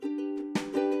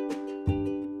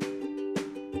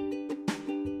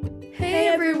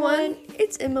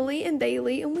it's Emily and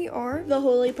Bailey, and we are The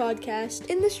Holy Podcast.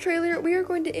 In this trailer, we are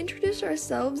going to introduce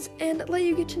ourselves and let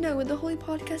you get to know what The Holy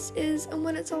Podcast is and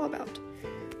what it's all about.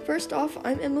 First off,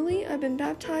 I'm Emily. I've been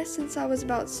baptized since I was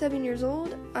about 7 years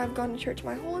old. I've gone to church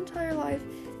my whole entire life,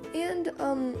 and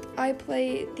I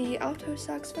play the alto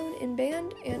saxophone in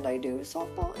band, and I do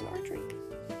softball and archery.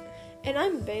 And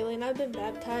I'm Bailey, and I've been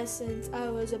baptized since I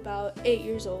was about 8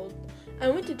 years old. I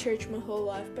went to church my whole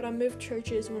life, but I moved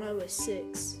churches when I was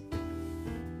 6.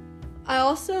 I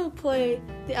also play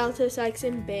the alto sax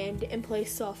in band and play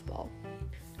softball.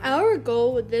 Our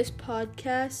goal with this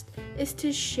podcast is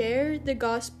to share the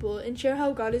gospel and share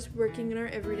how God is working in our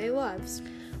everyday lives.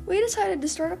 We decided to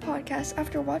start a podcast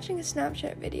after watching a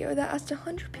Snapchat video that asked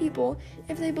 100 people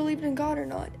if they believed in God or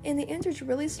not, and the answers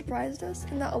really surprised us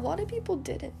in that a lot of people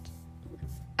didn't.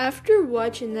 After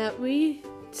watching that, we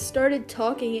started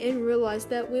talking and realized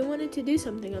that we wanted to do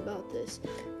something about this.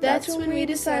 That's when we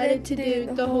decided to do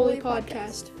the Holy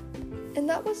Podcast. And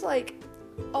that was like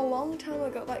a long time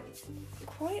ago, like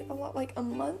quite a lot, like a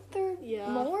month or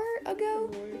more ago.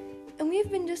 And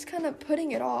we've been just kind of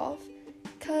putting it off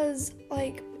because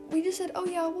like we just said, oh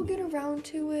yeah, we'll get around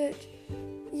to it.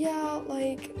 Yeah,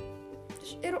 like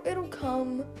it'll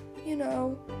come, you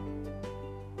know,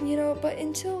 but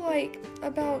until like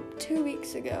about 2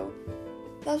 weeks ago,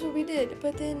 that's what we did.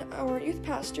 But then our youth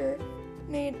pastor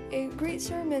made a great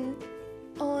sermon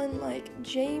on like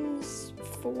James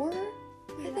 4,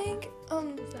 I think.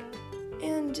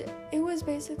 And it was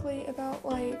basically about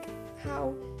like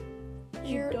how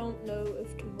you don't know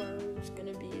if tomorrow's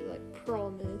gonna be like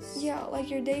promised. Yeah,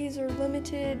 like your days are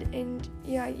limited, and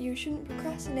yeah, you shouldn't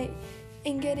procrastinate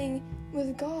in getting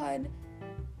with God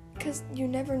because you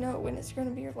never know when it's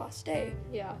gonna be your last day.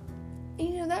 Yeah.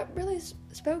 And, that really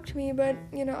spoke to me, but,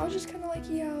 I was just kind of like,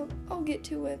 yeah, I'll get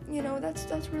to it.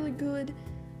 That's really good.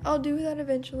 I'll do that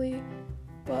eventually,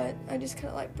 but I just kind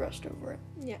of, like, brushed over it.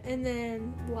 Yeah, and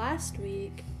then last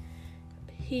week,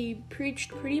 he preached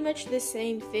pretty much the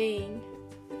same thing.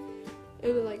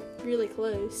 It was, like, really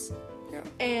close. Yeah.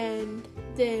 And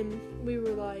then we were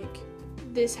like,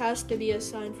 this has to be a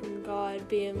sign from God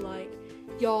being like,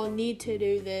 y'all need to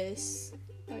do this.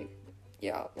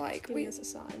 Yeah, like giving us a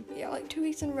sign. Yeah, like 2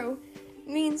 weeks in a row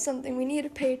means something. We need to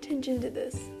pay attention to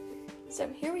this. So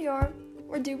here we are.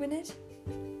 We're doing it.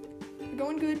 We're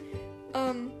going good.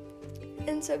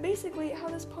 And so basically how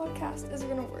this podcast is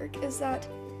gonna work is that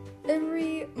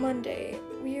every Monday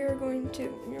we are going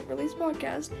to release a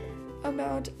podcast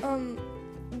about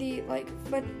the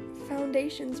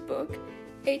Foundations book,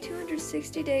 a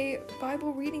 260-day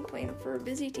Bible reading plan for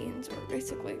busy teens, or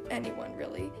basically anyone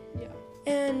really. Yeah.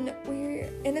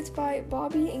 And it's by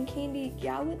Bobby and Candy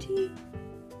Gallaty,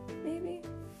 maybe?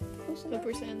 Close enough? Hope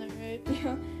we're saying that right.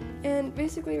 Yeah. And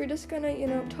basically we're just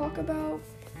gonna, talk about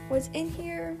what's in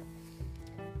here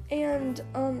and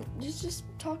just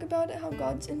talk about it, how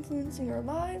God's influencing our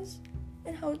lives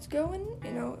and how it's going.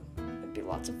 It'd be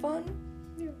lots of fun.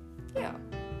 Yeah.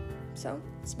 So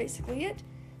that's basically it.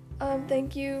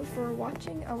 Thank you for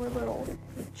watching our little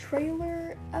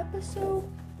trailer episode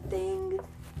thing.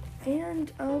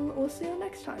 And we'll see you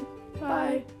next time.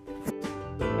 Bye.